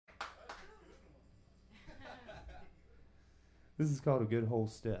This is called A Good Whole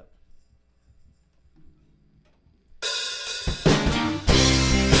Step.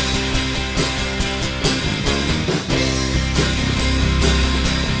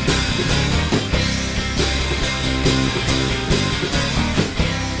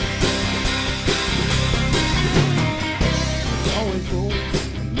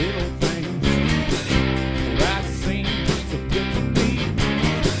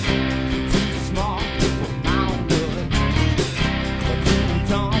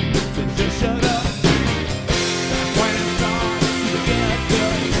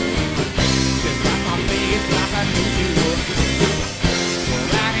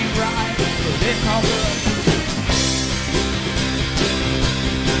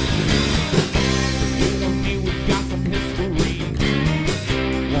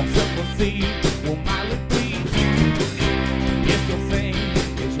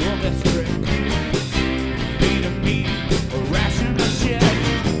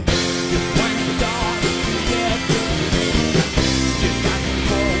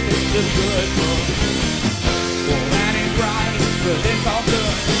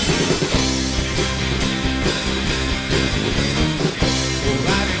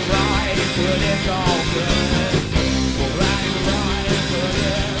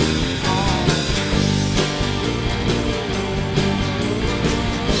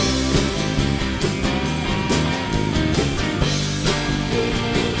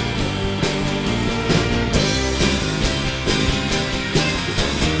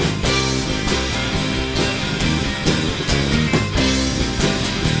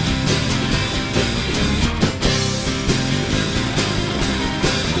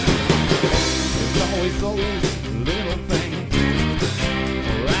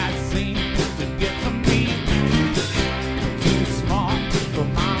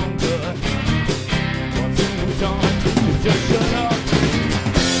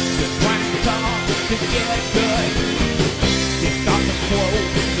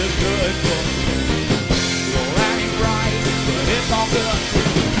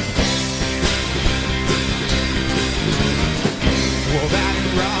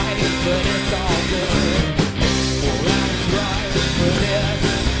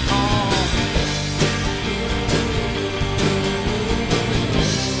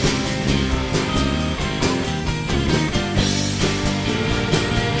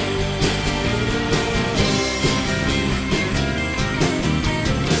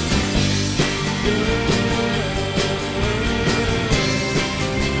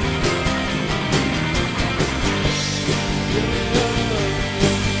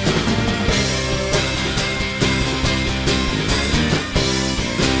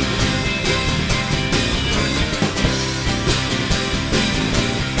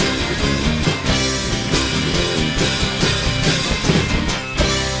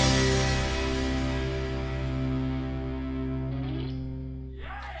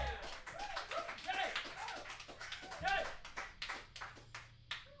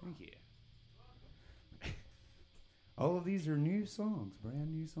 All of these are new songs,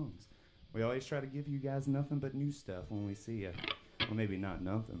 brand new songs. We always try to give you guys nothing but new stuff when we see you. Well, maybe not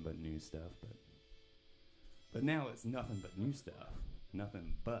nothing but new stuff, but now it's nothing but new stuff.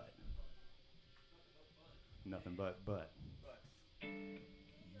 Nothing but. Nothing but.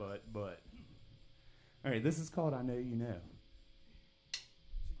 All right, this is called I Know You Know.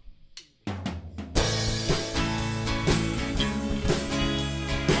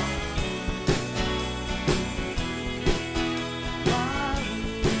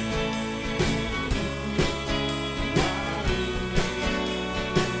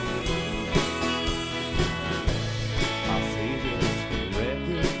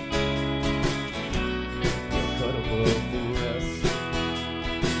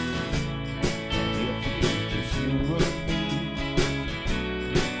 If you just humor me,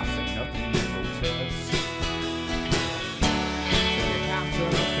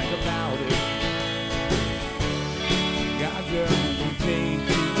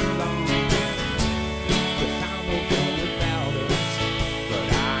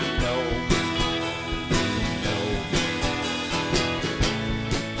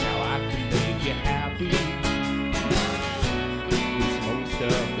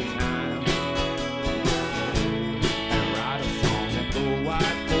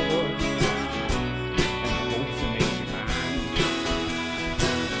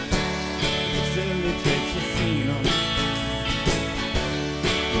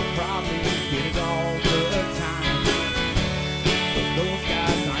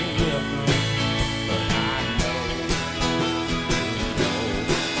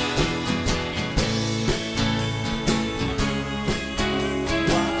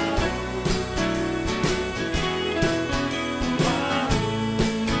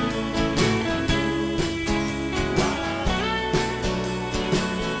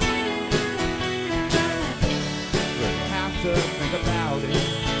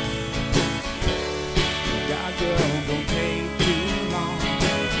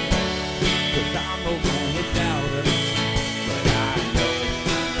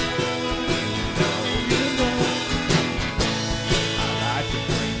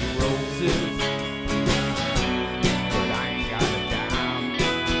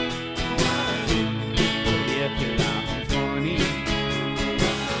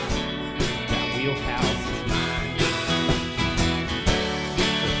 your house is mine.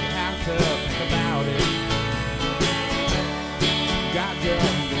 But you have to think about it. God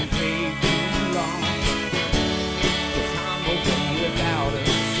doesn't take too long. The time goes on without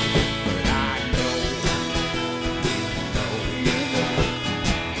us. But I know,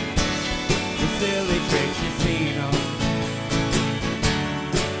 the silly tricks you've seen them.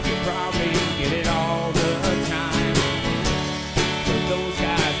 You probably get it all the time. But those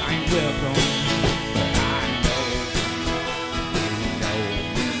guys ain't welcome. But I know, that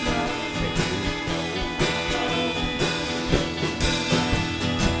you know.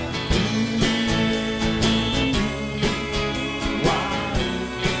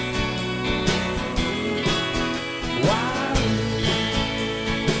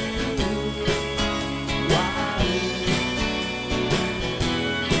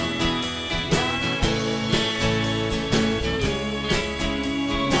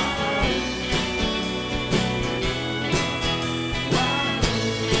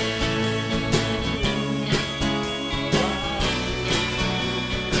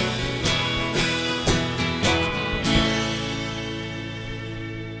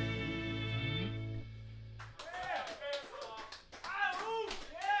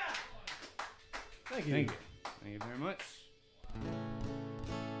 Thank you. Thank you. Thank you very much.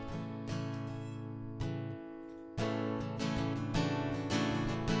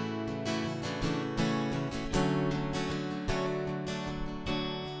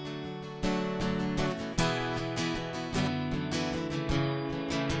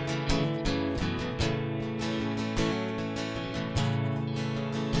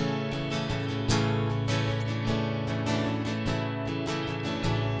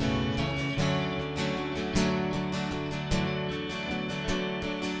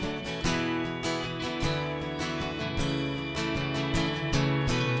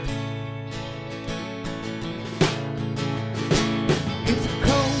 It's a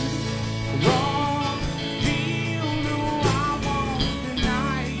cold, raw deal, no, I won't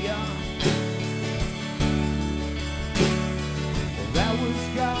deny ya. That was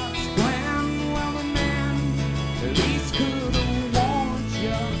God's plan. Well, the man at least could have warned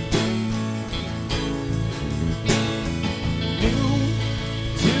ya. New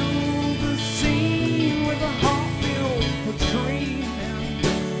to the scene with a heart built for dreaming.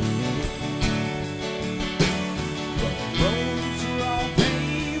 Roads are all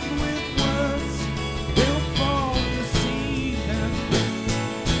paved with words built for deceiving.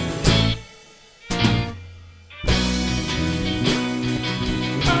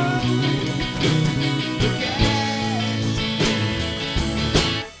 Oh, look at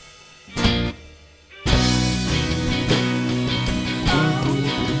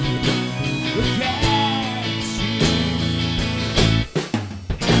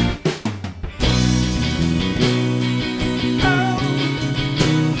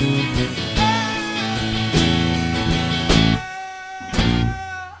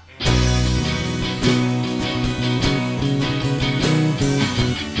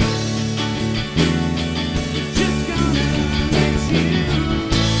just gonna let you.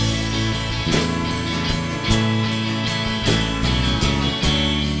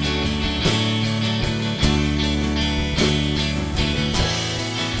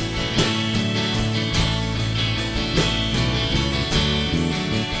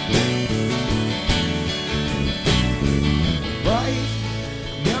 Right,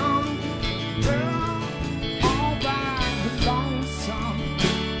 young girl, all by the lonesome,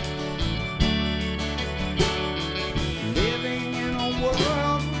 living in a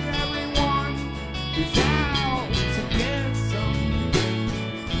world where everyone is out to get some.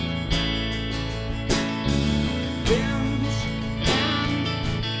 Binge and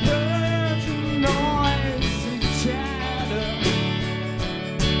purge and noise and chatter.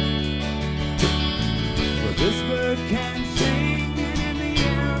 Well, this bird can sing, and in the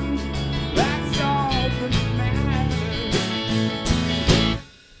end, that's all that matters.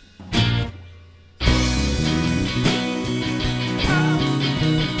 Oh,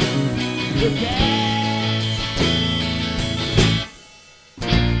 look at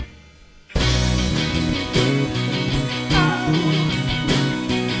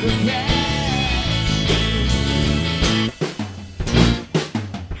look at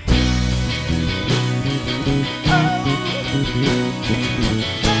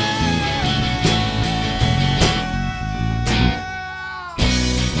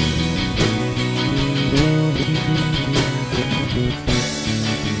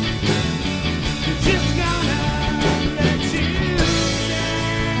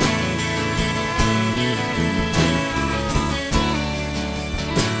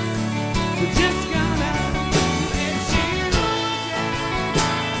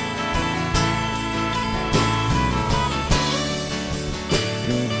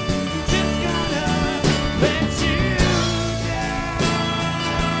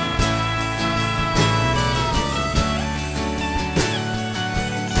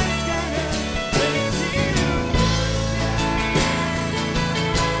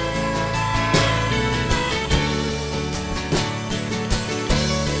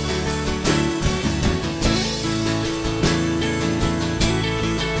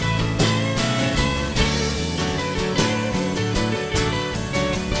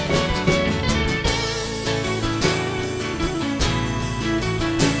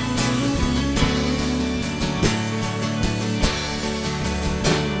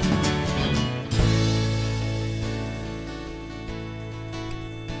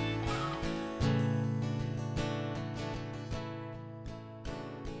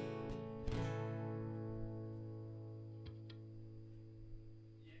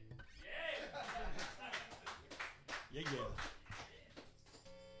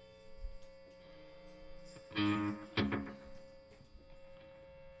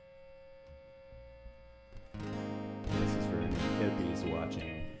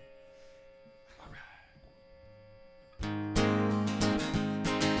watching.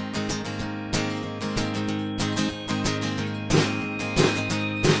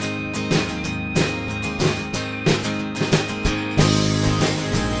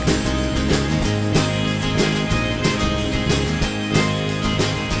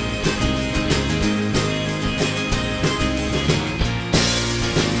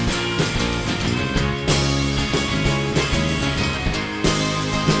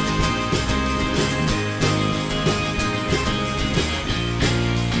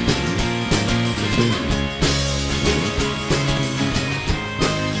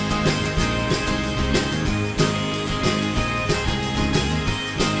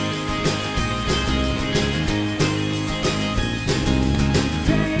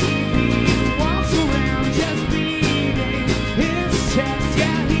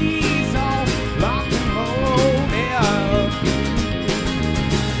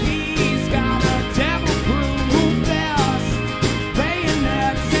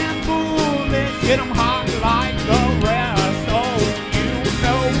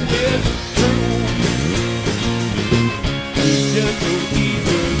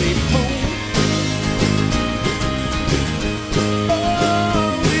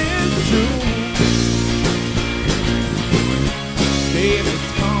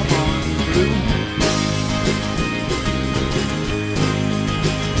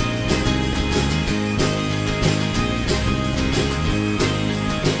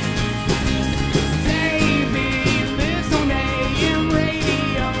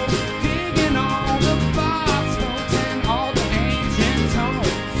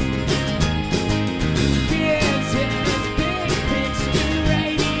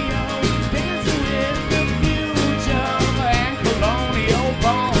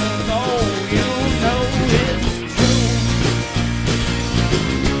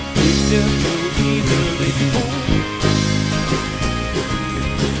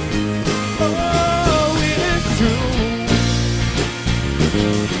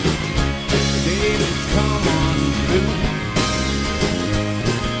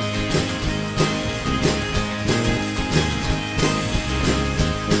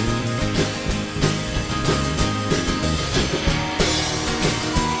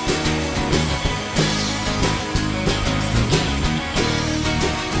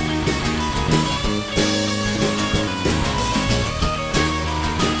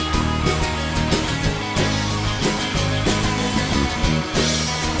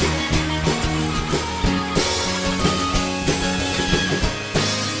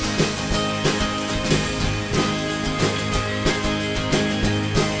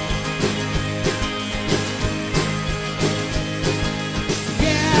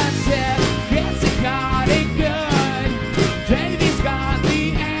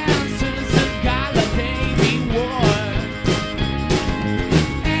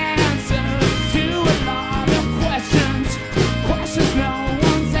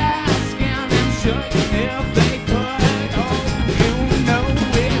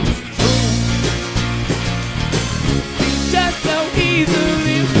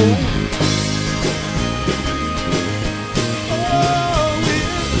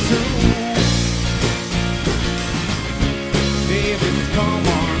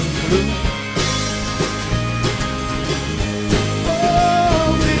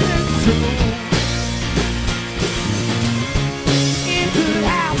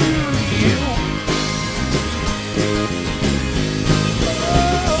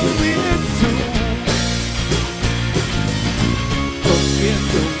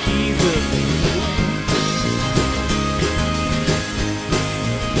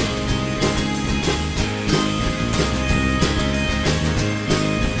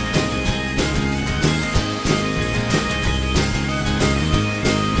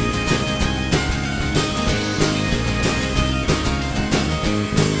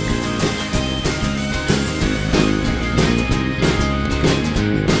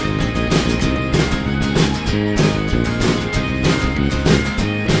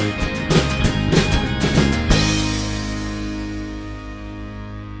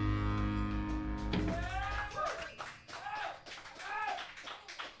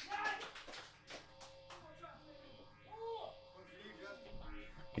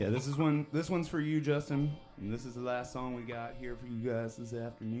 Yeah, this one's for you, Justin. And this is the last song we got here for you guys this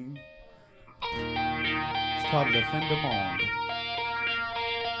afternoon. It's called Le Fin du Monde.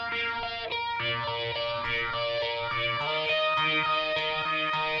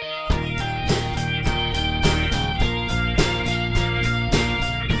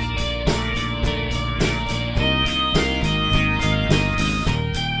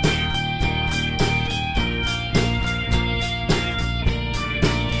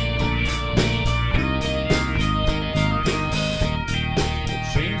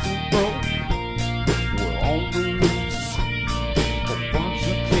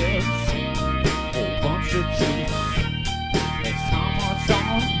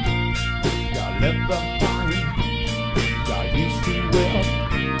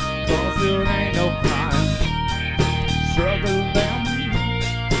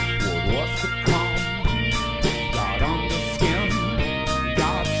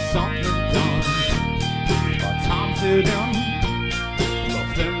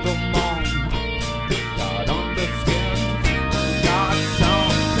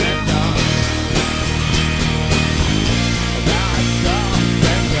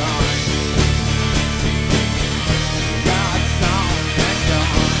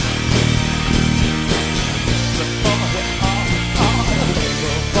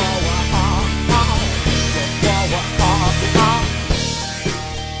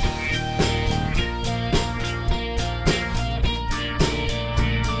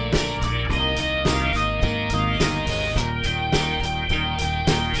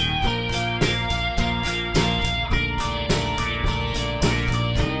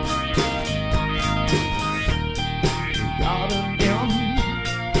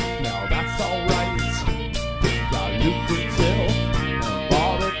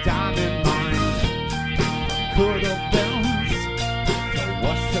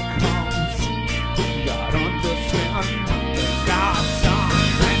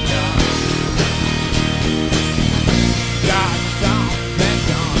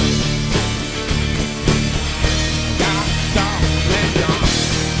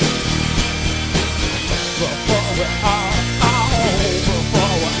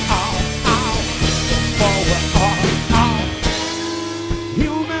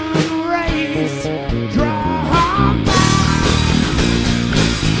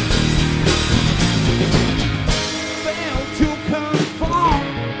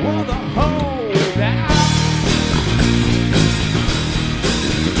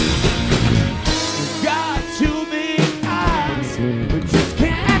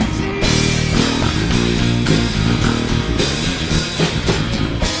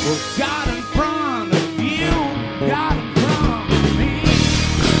 Well, got in front of you, got in front of me.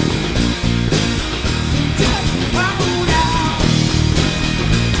 Just hold out.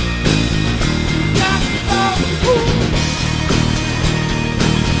 Got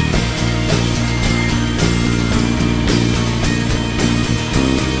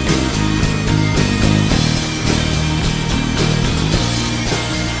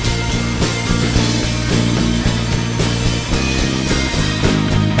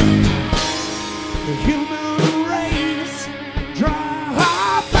the human race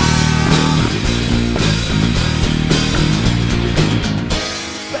drop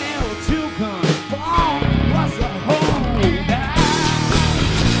fail to conform was the whole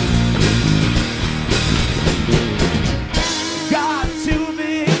got too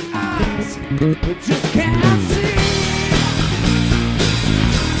big eyes but just can't see.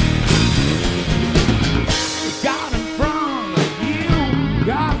 Got in front of you,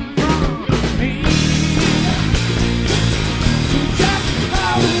 got in front of me. Just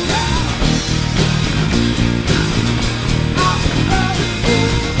hold out. Oh, oh,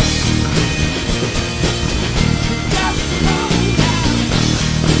 oh. Just hold out.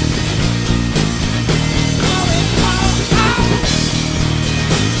 Oh, oh,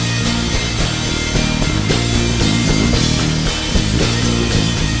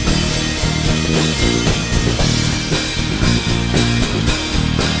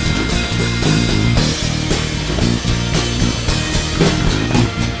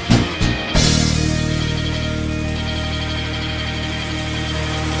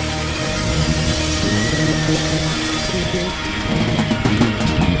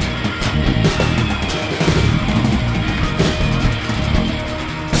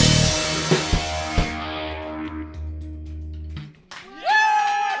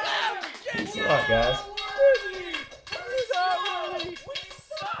 oh. What's up, guys?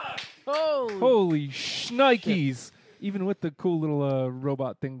 Holy shnikes! Even with the cool little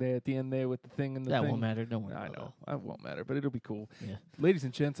robot thing there at the end there with the thing and the That thing. won't matter. Don't worry. I about know. It won't matter, but it'll be cool. Yeah. Ladies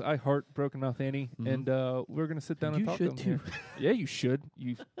and gents, I heart Broken Mouth Annie, and we're going to sit down and You talk should to him too. here. Yeah, you should.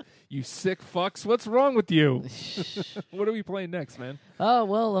 You sick fucks. What's wrong with you? What are we playing next, man? Oh,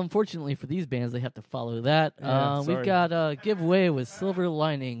 well, unfortunately for these bands, they have to follow that. Yeah, We've sorry. got Giveaway with Silver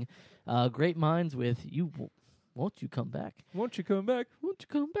Lining, Great Minds with Won't You Come Back? Won't you come back? Won't You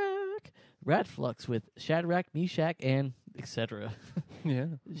Come Back? Ratflux with Shadrach, Meshach, and etc. Yeah.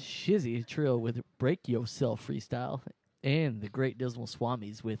 Shizzy Trio with Break Yourself Freestyle. And the Great Dismal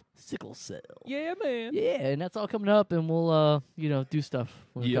Swamis with Sickle Cell. Yeah, man. Yeah, and that's all coming up, and we'll, do stuff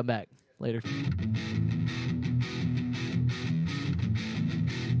when we Yep. come back later.